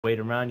wait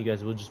around. You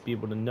guys will just be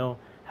able to know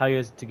how you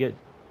guys are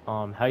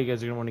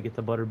gonna want to get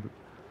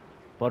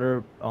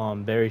the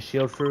berry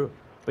shield fruit.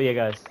 But yeah,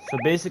 guys, so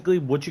basically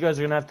what you guys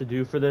are gonna have to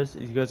do for this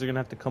is you guys are gonna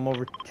have to come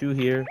over to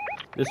here.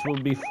 This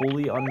will be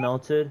fully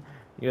unmelted.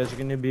 You guys are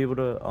gonna be able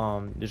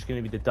to there's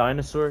gonna be the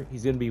dinosaur.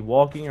 He's gonna be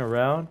walking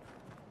around.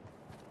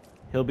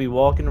 He'll be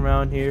walking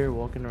around here,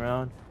 walking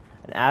around,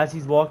 and as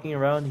he's walking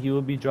around, he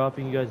will be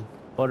dropping you guys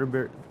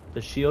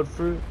the shield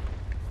fruit.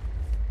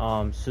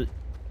 So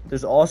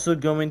there's also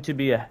going to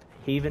be a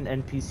Haven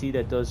NPC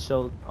that does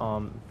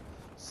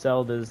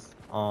sell this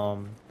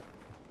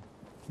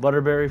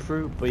butterberry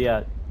fruit. But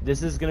yeah,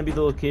 this is gonna be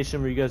the location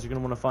where you guys are gonna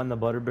want to find the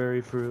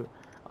butterberry fruit.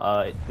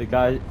 The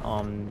guy,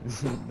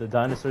 the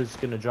dinosaur is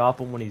gonna drop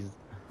him when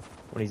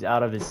he's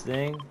out of his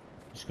thing.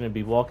 He's gonna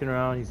be walking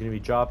around. He's gonna be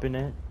dropping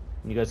it.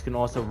 And you guys can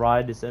also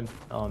ride this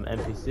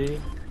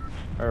NPC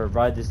or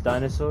ride this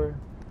dinosaur.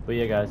 But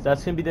yeah, guys,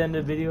 that's gonna be the end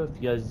of the video.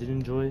 If you guys did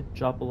enjoy it,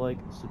 drop a like,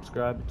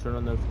 subscribe, turn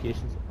on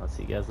notifications. I'll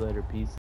see you guys later. Peace.